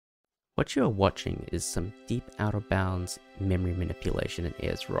What you are watching is some deep out of bounds memory manipulation in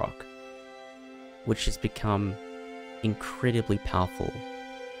Ayers Rock, which has become incredibly powerful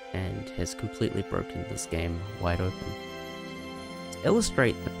and has completely broken this game wide open. To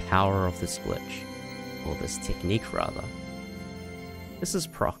illustrate the power of this glitch, or this technique rather, this is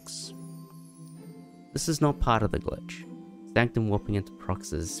Prox. This is not part of the glitch. Sanctum warping into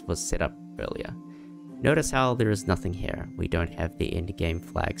Proxes was set up earlier. Notice how there is nothing here. We don't have the end game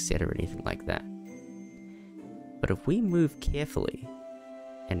flag set or anything like that. But if we move carefully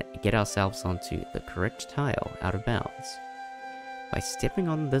and get ourselves onto the correct tile out of bounds, by stepping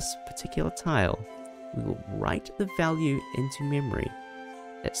on this particular tile, we will write the value into memory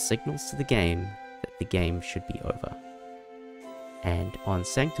that signals to the game that the game should be over. And on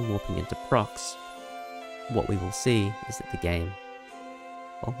Sanctum warping into Prox, what we will see is that the game,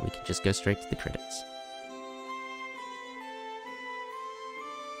 well, we can just go straight to the credits.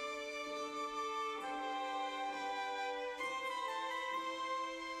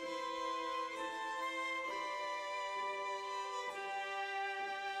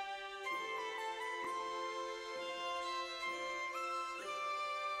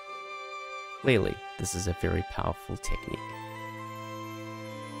 Clearly, this is a very powerful technique.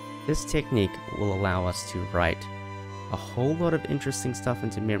 This technique will allow us to write a whole lot of interesting stuff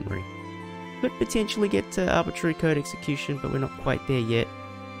into memory. Could potentially get to arbitrary code execution, but we're not quite there yet.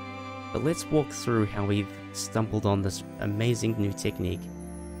 But let's walk through how we've stumbled on this amazing new technique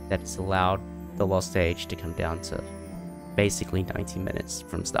that's allowed the Lost Age to come down to basically 90 minutes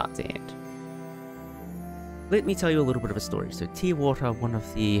from start to end. Let me tell you a little bit of a story. So Teawater, one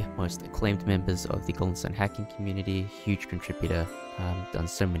of the most acclaimed members of the Golden Sun hacking community, huge contributor, done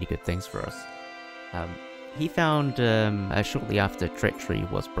so many good things for us. He found, shortly after Tret Tree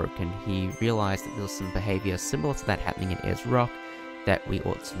was broken, he realized that there was some behavior similar to that happening in Ayers Rock that we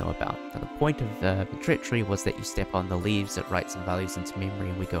ought to know about. Now, the point of the Tret Tree was that you step on the leaves that write some values into memory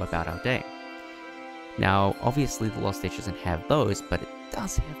and we go about our day. Now, obviously the Lost Age doesn't have those, but it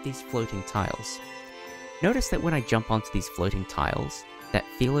does have these floating tiles. Notice that when I jump onto these floating tiles, that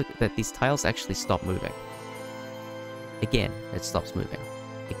these tiles actually stop moving. Again, it stops moving.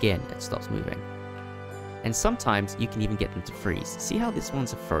 Again, it stops moving. And sometimes you can even get them to freeze. See how these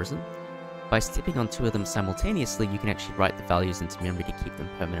ones are frozen? By stepping on two of them simultaneously, you can actually write the values into memory to keep them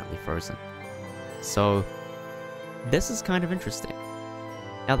permanently frozen. So, this is kind of interesting.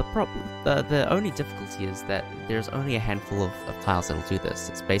 Now the only difficulty is that there's only a handful of tiles that will do this.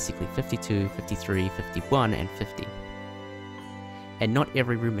 It's basically 52, 53, 51, and 50. And not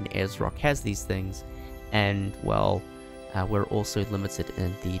every room in Ayers Rock has these things, and well, we're also limited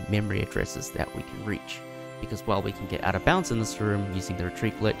in the memory addresses that we can reach. Because while we can get out of bounds in this room using the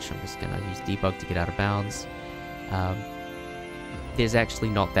retreat glitch, I'm just going to use debug to get out of bounds, there's actually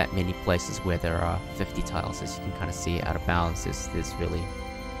not that many places where there are 50 tiles. As you can kind of see out of bounds, there's really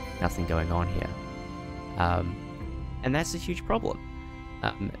nothing going on here. And that's a huge problem.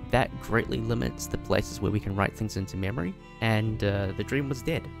 That greatly limits the places where we can write things into memory, and the dream was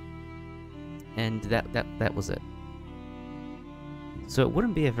dead. And that was it. So it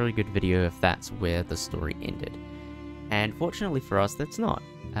wouldn't be a very good video if that's where the story ended. And fortunately for us, that's not.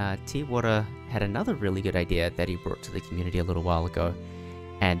 Teawater had another really good idea that he brought to the community a little while ago,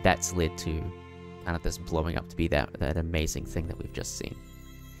 and that's led to kind of this blowing up to be that amazing thing that we've just seen.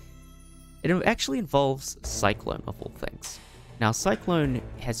 It actually involves Cyclone, of all things. Now, Cyclone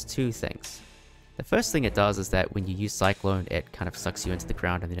has two things. The first thing it does is that when you use Cyclone, it kind of sucks you into the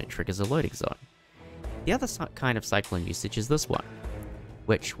ground and then it triggers a loading zone. The other kind of Cyclone usage is this one,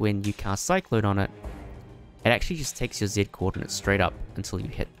 which when you cast Cyclone on it, it actually just takes your Z coordinates straight up until you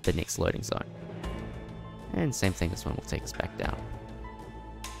hit the next loading zone. And same thing, this one will take us back down.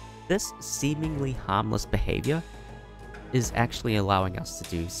 This seemingly harmless behavior is actually allowing us to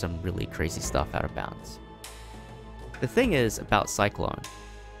do some really crazy stuff out of bounds. The thing is about Cyclone,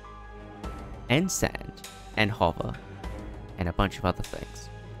 and Sand, and Hover, and a bunch of other things,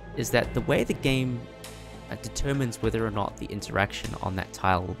 is that the way the game determines whether or not the interaction on that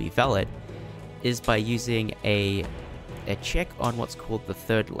tile will be valid is by using a check on what's called the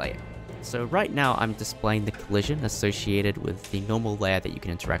third layer. So right now I'm displaying the collision associated with the normal layer that you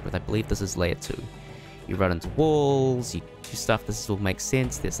can interact with. I believe this is layer 2. You run into walls, you do stuff, this will make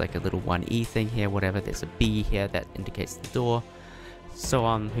sense. There's like a little 1E thing here, whatever. There's a B here that indicates the door, so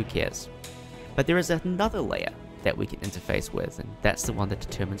on, who cares. But there is another layer that we can interface with, and that's the one that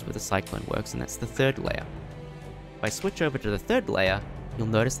determines where the Cyclone works, and that's the third layer. If I switch over to the third layer, you'll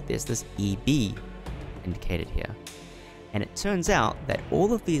notice that there's this EB indicated here. And it turns out that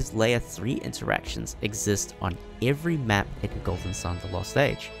all of these layer 3 interactions exist on every map in Golden Sun: The Lost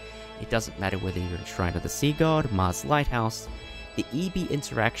Age. It doesn't matter whether you're in Shrine of the Sea God, Mars Lighthouse, the EB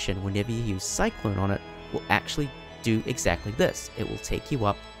interaction whenever you use Cyclone on it will actually do exactly this. It will take you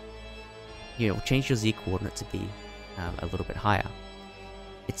up, you know, change your Z coordinate to be a little bit higher.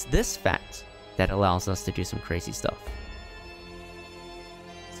 It's this fact that allows us to do some crazy stuff.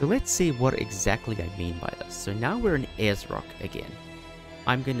 So let's see what exactly I mean by this. So now we're in Ayers again.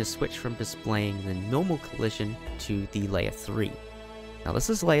 I'm going to switch from displaying the normal collision to the layer 3. Now this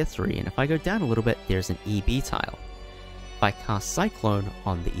is layer 3, and if I go down a little bit, there's an EB tile. If I cast Cyclone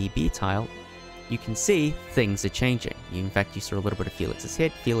on the EB tile, you can see things are changing. In fact, you saw a little bit of Felix's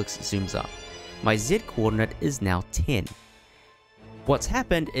head. Felix zooms up. My Z coordinate is now 10. What's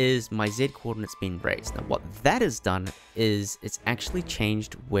happened is my Z coordinate's been raised. Now what that has done is it's actually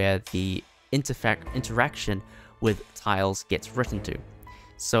changed where the interaction with tiles gets written to.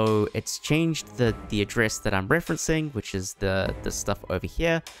 So it's changed the address that I'm referencing, which is the stuff over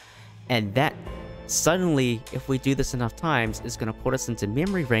here, and that suddenly, if we do this enough times, is going to put us into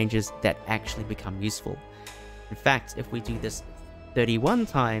memory ranges that actually become useful. In fact, if we do this 31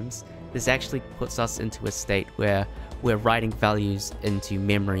 times, this actually puts us into a state where we're writing values into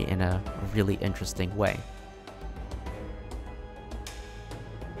memory in a really interesting way.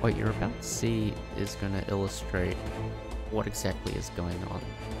 What you're about to see is going to illustrate what exactly is going on.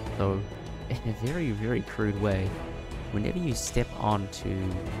 So, in a very, very crude way, whenever you step onto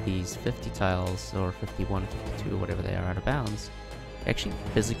these 50 tiles, or 51, 52, or whatever they are out of bounds, it actually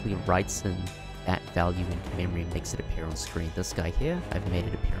physically writes in that value into memory and makes it appear on screen. This guy here, I've made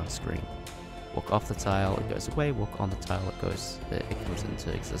it appear on screen. Walk off the tile, it goes away. Walk on the tile, it comes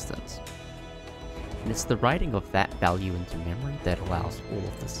into existence. And it's the writing of that value into memory that allows all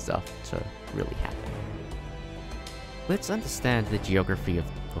of this stuff to really happen. Let's understand the geography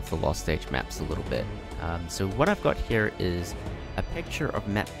of the Lost Age maps a little bit. So what I've got here is a picture of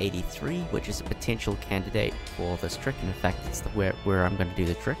map 83, which is a potential candidate for this trick, and in fact it's where I'm going to do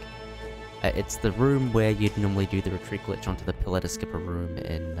the trick. It's the room where you'd normally do the retreat glitch onto the pillar to skip a room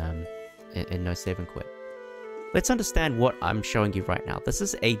in No Save and Quit. Let's understand what I'm showing you right now. This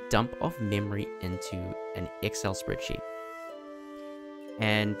is a dump of memory into an Excel spreadsheet.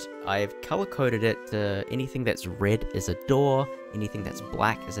 And I've color-coded it to anything that's red is a door, anything that's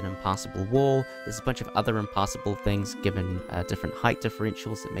black is an impassable wall. There's a bunch of other impassable things given different height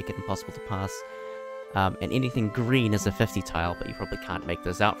differentials that make it impossible to pass. And anything green is a 50 tile, but you probably can't make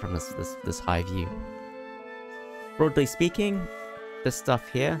those out from this high view. Broadly speaking, this stuff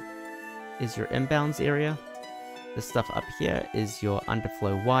here is your inbounds area. This stuff up here is your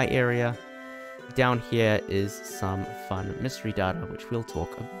underflow Y area. Down here is some fun mystery data, which we'll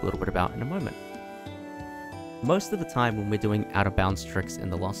talk a little bit about in a moment. Most of the time when we're doing out-of-bounds tricks in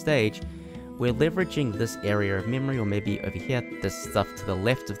the Lost Age, we're leveraging this area of memory, or maybe over here, this stuff to the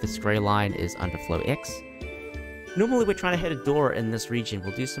left of this grey line is underflow X. Normally we're trying to hit a door in this region.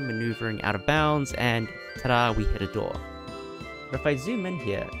 We'll do some maneuvering out of bounds, and ta-da, we hit a door. But if I zoom in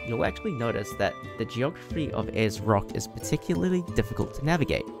here, you'll actually notice that the geography of Ayers Rock is particularly difficult to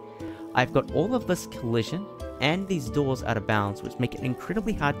navigate. I've got all of this collision and these doors out of bounds, which make it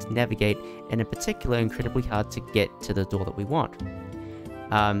incredibly hard to navigate, and in particular incredibly hard to get to the door that we want.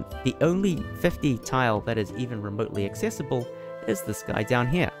 The only 50 tile that is even remotely accessible is this guy down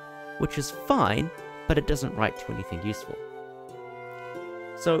here, which is fine, but it doesn't write to anything useful.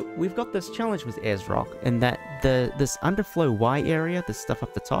 So we've got this challenge with Ayers Rock in that this underflow Y area, this stuff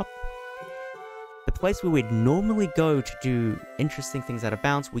up the top, the place where we'd normally go to do interesting things out of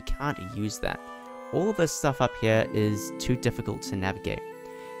bounds, we can't use that. All of this stuff up here is too difficult to navigate.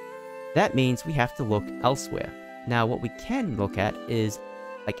 That means we have to look elsewhere. Now what we can look at is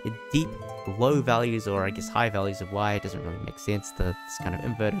like a deep low values, or I guess high values of Y. It doesn't really make sense, it's kind of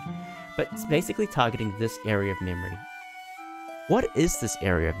inverted. But it's basically targeting this area of memory. What is this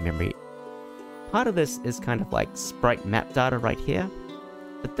area of memory? Part of this is kind of like sprite map data right here.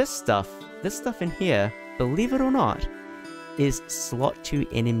 But this stuff in here, believe it or not, is slot to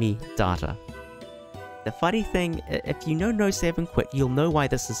enemy data. The funny thing, if you know No Save and Quit, you'll know why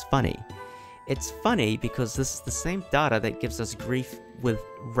this is funny. It's funny because this is the same data that gives us grief with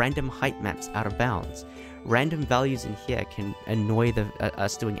random height maps out of bounds. Random values in here can annoy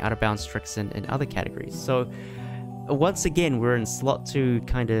us doing out of bounds tricks in other categories. So once again, we're in slot 2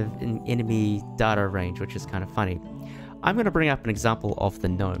 kind of in enemy data range, which is kind of funny. I'm going to bring up an example of the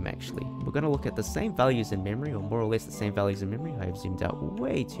gnome, actually. We're going to look at the same values in memory, or more or less the same values in memory. I have zoomed out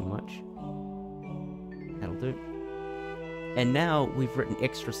way too much. That'll do. And now we've written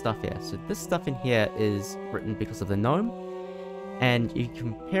extra stuff here. So this stuff in here is written because of the gnome. And you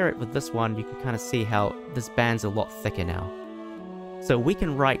compare it with this one, you can kind of see how this band's a lot thicker now. So we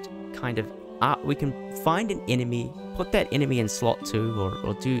can write kind of we can find an enemy, put that enemy in slot 2,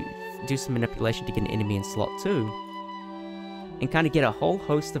 or do some manipulation to get an enemy in slot 2, and kind of get a whole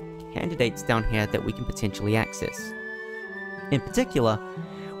host of candidates down here that we can potentially access. In particular,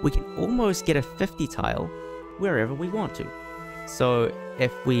 we can almost get a 50 tile wherever we want to. So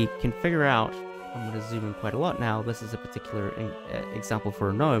if we can figure out, I'm going to zoom in quite a lot now, this is a particular example for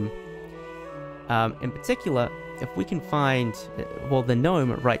a gnome. In particular, if we can find, well, the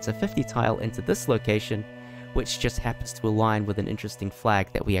gnome writes a 50 tile into this location, which just happens to align with an interesting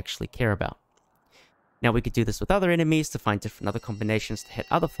flag that we actually care about. Now we could do this with other enemies to find different other combinations to hit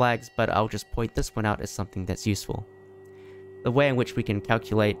other flags, but I'll just point this one out as something that's useful. The way in which we can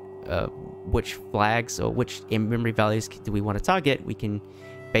calculate which flags or which memory values do we want to target, we can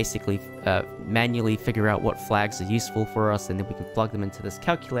basically manually figure out what flags are useful for us, and then we can plug them into this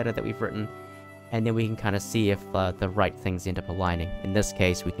calculator that we've written, and then we can kind of see if the right things end up aligning. In this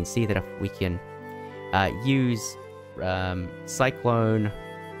case, we can see that if we can use Cyclone,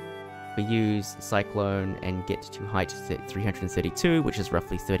 we use Cyclone and get to height 332, which is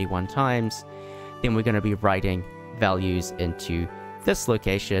roughly 31 times, then we're going to be writing values into this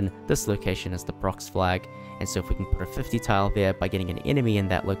location. This location is the prox flag, and so if we can put a 50 tile there by getting an enemy in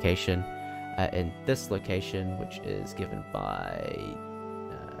that location, in this location, which is given by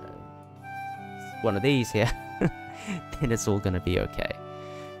one of these here, then it's all going to be okay.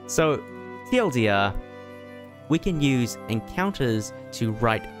 So, TLDR, we can use encounters to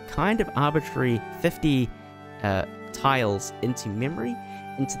write kind of arbitrary 50 tiles into memory,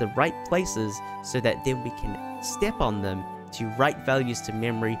 into the right places, so that then we can step on them to write values to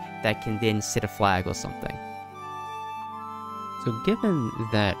memory that can then set a flag or something. So given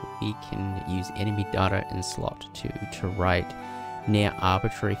that we can use enemy data in slot 2 to write near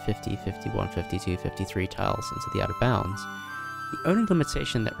arbitrary 50, 51, 52, 53 tiles into the outer bounds, the only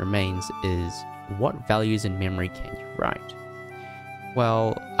limitation that remains is what values in memory can you write?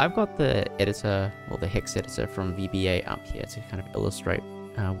 Well, I've got the editor, or the hex editor from VBA up here to kind of illustrate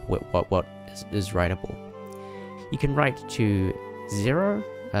what is writable. You can write to 0,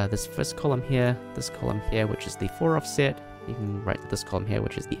 this first column here, this column here, which is the 4 offset. You can write to this column here,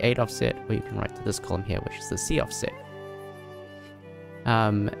 which is the 8 offset, or you can write to this column here, which is the C offset.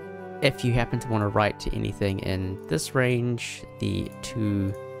 If you happen to want to write to anything in this range, the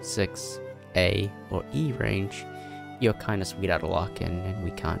 2, 6, A, or E range, you're kind of sweet out of luck, and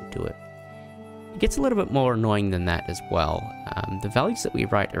we can't do it. It gets a little bit more annoying than that as well. The values that we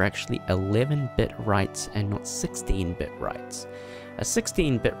write are actually 11-bit writes and not 16-bit writes. A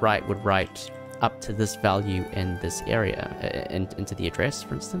 16-bit write would write up to this value in this area, into the address,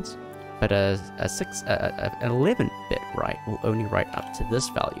 for instance. But an 11-bit write will only write up to this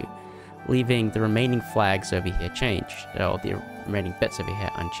value, leaving the remaining flags over here changed, or the remaining bits over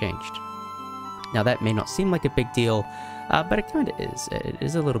here unchanged. Now that may not seem like a big deal, but it kind of is. It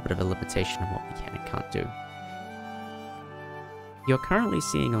is a little bit of a limitation on what we can and can't do. You're currently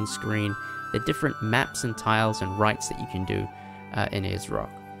seeing on screen the different maps and tiles and writes that you can do in Ayers Rock.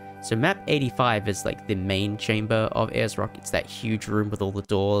 So map 85 is like the main chamber of Ayers Rock. It's that huge room with all the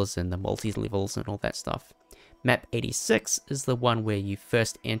doors and the multi-levels and all that stuff. Map 86 is the one where you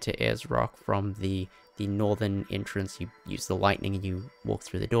first enter Ayers Rock from the northern entrance. You use the lightning and you walk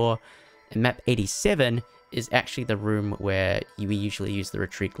through the door. And map 87 is actually the room where we usually use the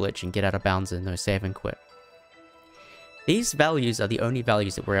retreat glitch and get out of bounds and no save and quit. These values are the only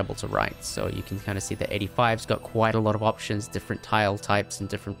values that we're able to write, so you can kind of see that 85's got quite a lot of options, different tile types and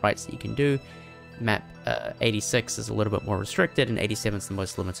different writes that you can do. Map 86 is a little bit more restricted, and 87 is the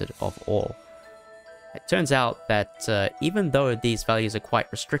most limited of all. It turns out that even though these values are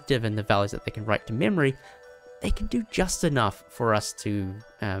quite restrictive in the values that they can write to memory, they can do just enough for us to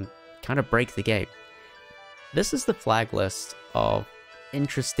kind of break the game. This is the flag list of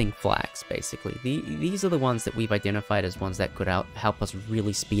interesting flags, basically. These are the ones that we've identified as ones that could help us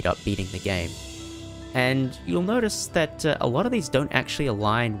really speed up beating the game. And you'll notice that a lot of these don't actually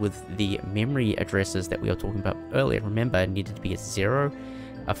align with the memory addresses that we were talking about earlier. Remember, it needed to be a 0,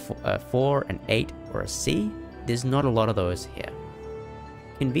 a 4, an 8, or a C. There's not a lot of those here.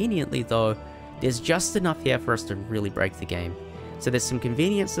 Conveniently, though, there's just enough here for us to really break the game. So there's some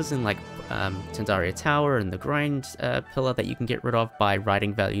conveniences in like Tandaria Tower and the grind pillar that you can get rid of by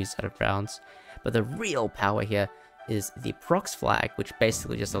writing values out of bounds. But the real power here is the prox flag, which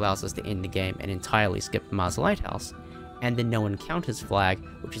basically just allows us to end the game and entirely skip Mars Lighthouse. And the no encounters flag,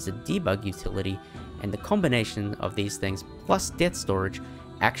 which is a debug utility, and the combination of these things plus death storage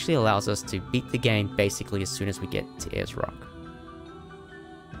actually allows us to beat the game basically as soon as we get to Ayers Rock.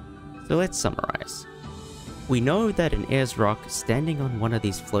 So let's summarize. We know that an Ayers rock standing on one of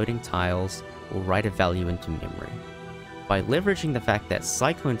these floating tiles will write a value into memory. By leveraging the fact that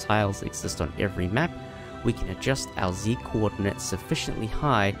Cyclone tiles exist on every map, we can adjust our Z coordinates sufficiently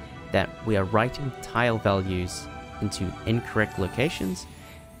high that we are writing tile values into incorrect locations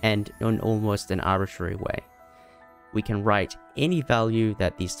and in almost an arbitrary way. We can write any value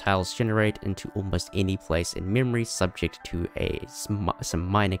that these tiles generate into almost any place in memory subject to some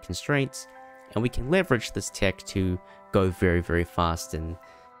minor constraints, and we can leverage this tech to go very, very fast and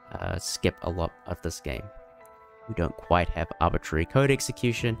skip a lot of this game. We don't quite have arbitrary code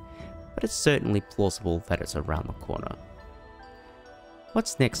execution, but it's certainly plausible that it's around the corner.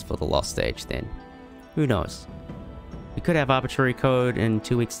 What's next for the Lost Stage then? Who knows? We could have arbitrary code in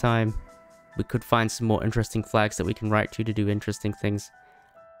 2 weeks' time. We could find some more interesting flags that we can write to do interesting things.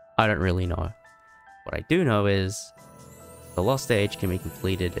 I don't really know. What I do know is the Lost Stage can be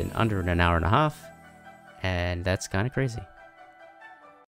completed in under an hour and a half, and that's kind of crazy.